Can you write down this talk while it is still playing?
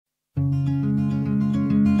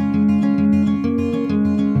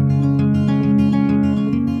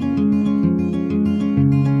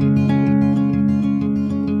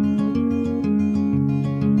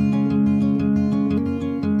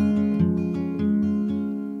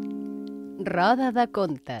Roda de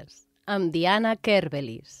contes, amb Diana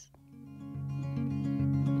Kerbelis.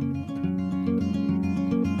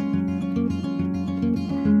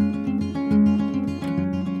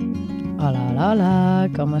 Hola, hola, hola,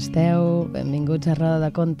 com esteu? Benvinguts a Roda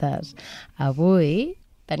de contes. Avui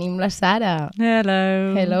tenim la Sara.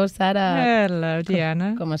 Hello. Hello, Sara. Hello,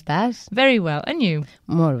 Diana. Com estàs? Very well. And you?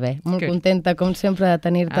 Molt bé, molt Good. contenta, com sempre, de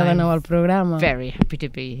tenir-te de nou al programa. Very happy to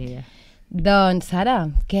be here. Doncs, Sara,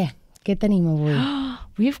 què? Què tenim avui?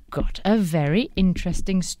 We've got a very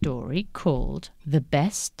interesting story called The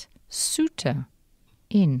Best Suitor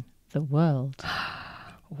in the World.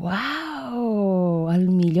 Uau! El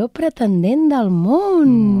millor pretendent del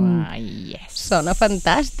món! Yes. Sona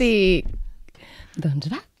fantàstic! Doncs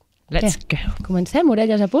va. Let's Què? go. Comencem?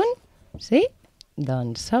 Orelles a punt? Sí?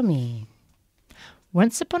 Doncs som-hi.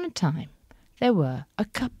 Once upon a time, there were a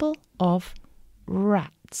couple of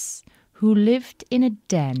rats who lived in a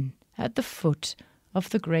den at the foot of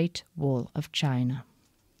the Great Wall of China.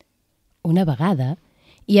 Una vegada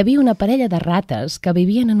hi havia una parella de rates que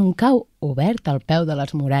vivien en un cau obert al peu de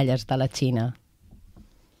les muralles de la Xina.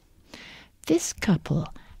 This couple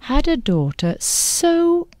had a daughter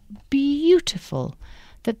so beautiful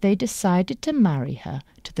that they decided to marry her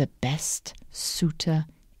to the best suitor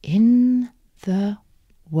in the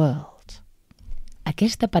world.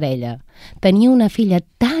 Aquesta parella tenia una filla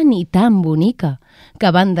tan i tan bonica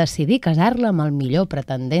que van decidir casar-la amb el millor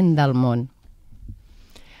pretendent del món.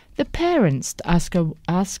 The parents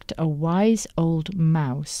asked a wise old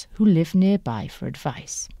mouse who lived nearby for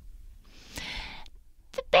advice.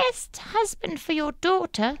 "The best husband for your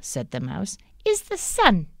daughter," said the mouse, "is the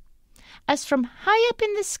sun. As from high up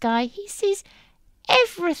in the sky he sees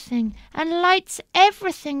everything and lights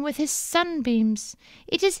everything with his sunbeams.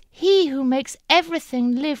 It is he who makes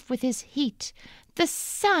everything live with his heat. The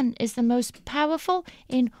sun is the most powerful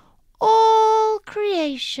in all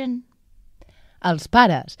creation." Els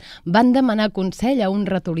pares van demanar consell a un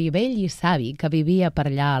ratolí vell i savi que vivia per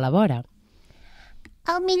allà a la vora.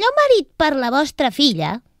 "El millor marit per la vostra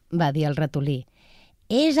filla", va dir el ratolí,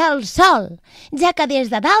 "és el sol, ja que des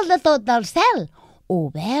de dalt de tot del cel ho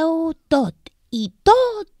veu tot i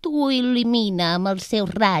tot ho il·lumina amb els seus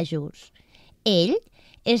rajos. Ell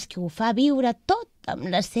és qui ho fa viure tot amb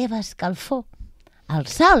la seva escalfor. El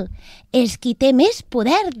sol és qui té més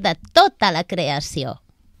poder de tota la creació."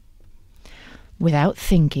 Without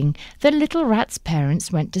thinking, the little rat's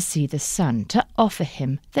parents went to see the sun to offer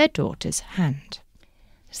him their daughter's hand.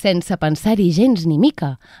 Sense pensar-hi gens ni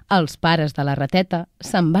mica, els pares de la rateta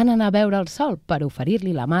se'n van anar a veure el sol per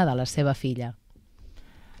oferir-li la mà de la seva filla.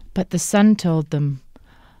 But the sun told them,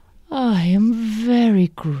 "I am very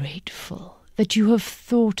grateful that you have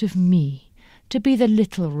thought of me to be the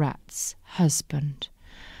little rat's husband.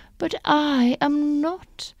 But I am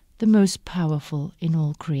not the most powerful in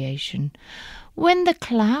all creation. When the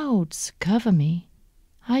clouds cover me,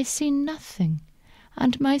 I see nothing,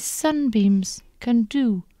 and my sunbeams can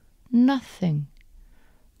do nothing.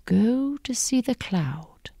 Go to see the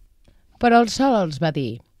cloud." Però el sol els va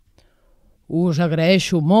dir: "Us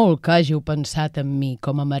agraeixo molt que hàgiu pensat en mi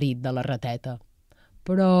com a marit de la rateta,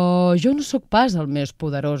 però jo no sóc pas el més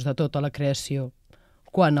poderós de tota la creació.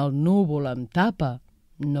 Quan el núvol em tapa,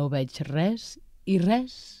 no veig res i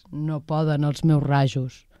res no poden els meus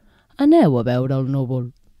rajos. Aneu a veure el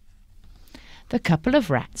núvol." The couple of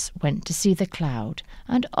rats went to see the cloud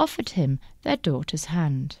and offered him their daughter's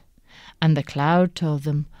hand. And the cloud told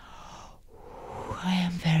them, "I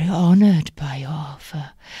am very honoured by your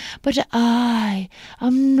offer, but I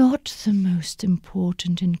am not the most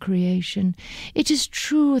important in creation. It is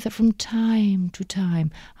true that from time to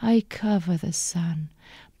time I cover the sun,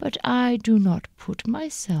 but I do not put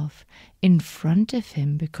myself in front of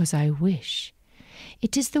him because I wish.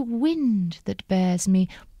 It is the wind that bears me,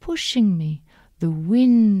 pushing me. The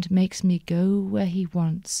wind makes me go where he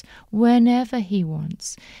wants, whenever he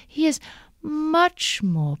wants. He is much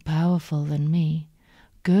more powerful than me.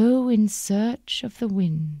 Go in search of the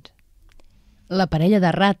wind." La parella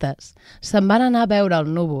de rates se'n van anar a veure el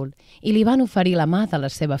núvol i li van oferir la mà de la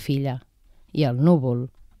seva filla. I el núvol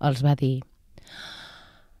els va dir: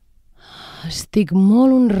 "Estic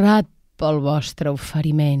molt honrat pel vostre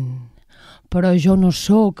oferiment, però jo no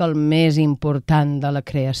sóc el més important de la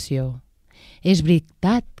creació. És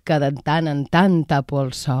veritat que de tant en tant tapo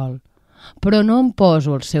el sol, però no em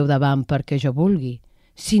poso al seu davant perquè jo vulgui,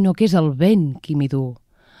 sinó que és el vent qui m'hi du,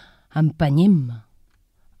 empenyent-me.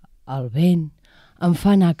 El vent em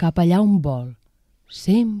fa anar cap allà on vol,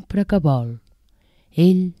 sempre que vol.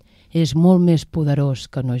 Ell és molt més poderós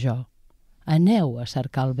que no jo. Aneu a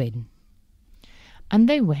cercar el vent." And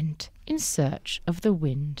they went in search of the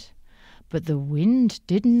wind. But the wind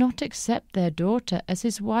did not accept their daughter as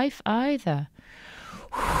his wife either.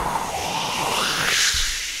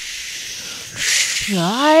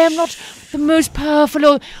 I am not the most powerful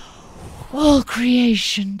of all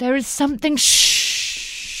creation. There is something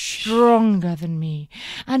stronger than me,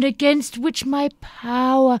 and against which my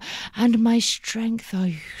power and my strength are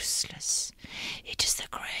useless. It is the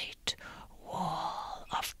great wall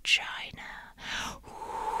of China.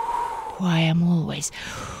 I am always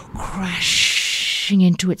crashing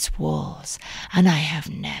into its walls, and I have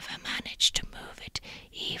never managed to move it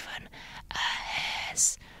even a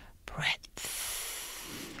hair's breadth.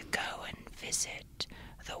 Go and visit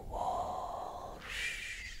the wall.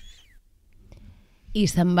 I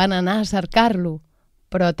se'n van anar a cercar-lo,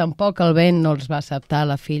 però tampoc el vent no els va acceptar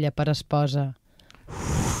la filla per esposa.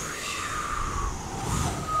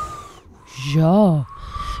 Jo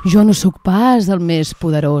no sóc pas el més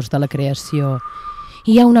poderós de la creació.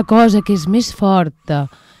 Hi ha una cosa que és més forta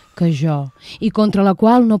que jo i contra la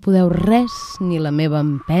qual no podeu res, ni la meva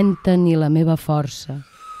empenta ni la meva força.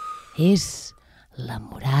 És la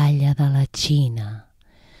muralla de la Xina.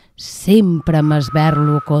 Sempre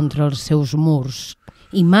m'esberlo contra els seus murs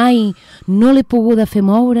i mai no l'he poguda fer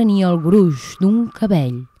moure ni el gruix d'un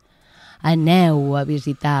cabell. Aneu a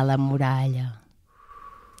visitar la muralla.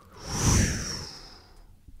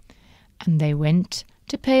 And they went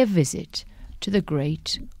to pay a visit to the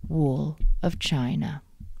Great Wall of China.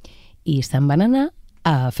 I se'n van anar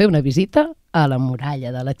a fer una visita a la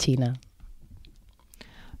muralla de la Xina.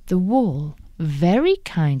 The wall very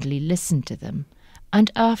kindly listened to them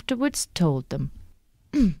and afterwards told them,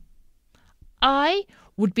 I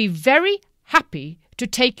would be very happy to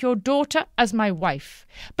take your daughter as my wife,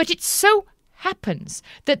 but it so happens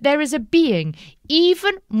that there is a being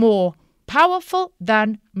even more powerful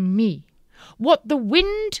than me. What the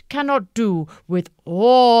wind cannot do with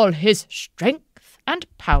all his strength and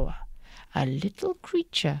power, a little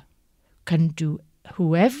creature can do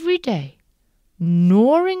who every day,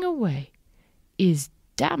 gnawing away, is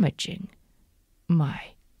damaging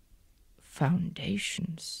my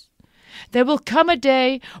foundations. There will come a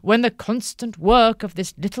day when the constant work of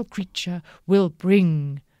this little creature will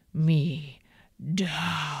bring me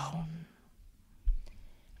down.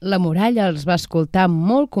 La muralla els va escoltar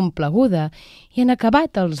molt complaguda i en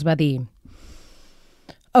acabat els va dir: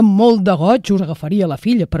 amb molt de goig us agafaria la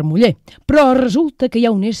filla per muller, però resulta que hi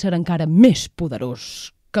ha un ésser encara més poderós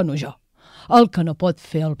que no jo. El que no pot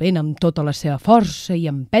fer el vent amb tota la seva força i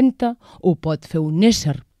empenta, ho pot fer un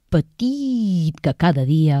ésser petit que cada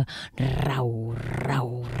dia rau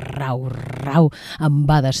em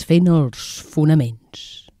va desfent els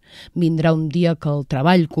fonaments. Vindrà un dia que el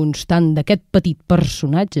treball constant d'aquest petit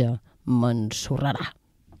personatge m'ensorrarà.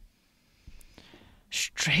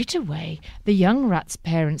 Straight away, the young rat's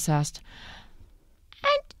parents asked,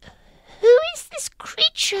 And who is this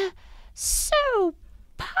creature so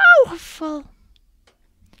powerful?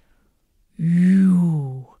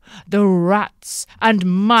 You, the rats and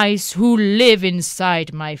mice who live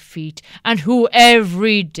inside my feet and who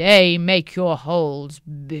every day make your holes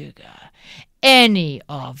bigger. Any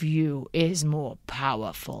of you is more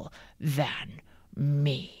powerful than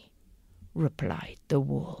me, replied the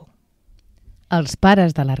wall. Els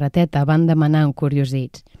pares de la rateta van demanar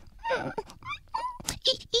encuriosits: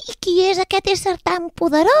 I qui és aquest ésser tan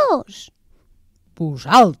poderós?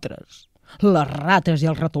 Vosaltres, les rates i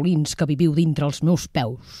els ratolins que viviu dintre els meus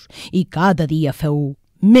peus i cada dia feu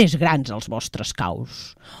més grans els vostres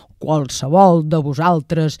caus. Qualsevol de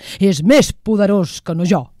vosaltres és més poderós que no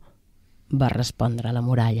jo, va respondre la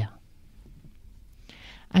muralla.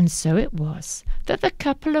 And so it was that the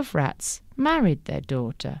couple of rats married their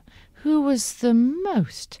daughter, who was the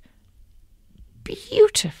most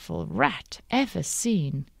beautiful rat ever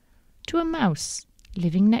seen, to a mouse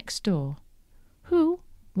living next door, who,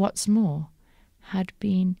 what's more, had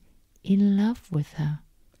been in love with her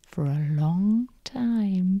for a long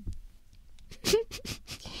time.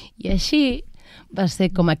 I així va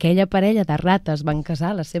ser com aquella parella de rates van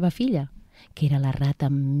casar la seva filla, que era la rata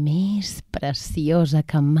més preciosa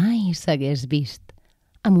que mai s'hagués vist,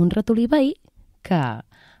 amb un ratolí veí que,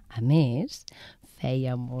 a més,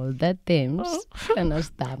 feia molt de temps que no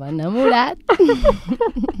estava enamorat.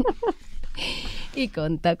 I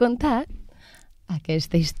contat,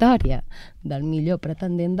 aquesta història del millor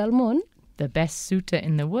pretendent del món, the best suitor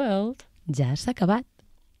in the world, ja s'ha acabat.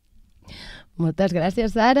 Moltes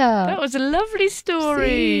gràcies, Sara. That was a lovely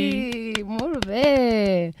story. Sí, molt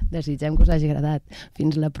bé. Desitgem que us hagi agradat.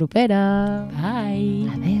 Fins la propera.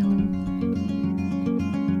 Bye. Adeu.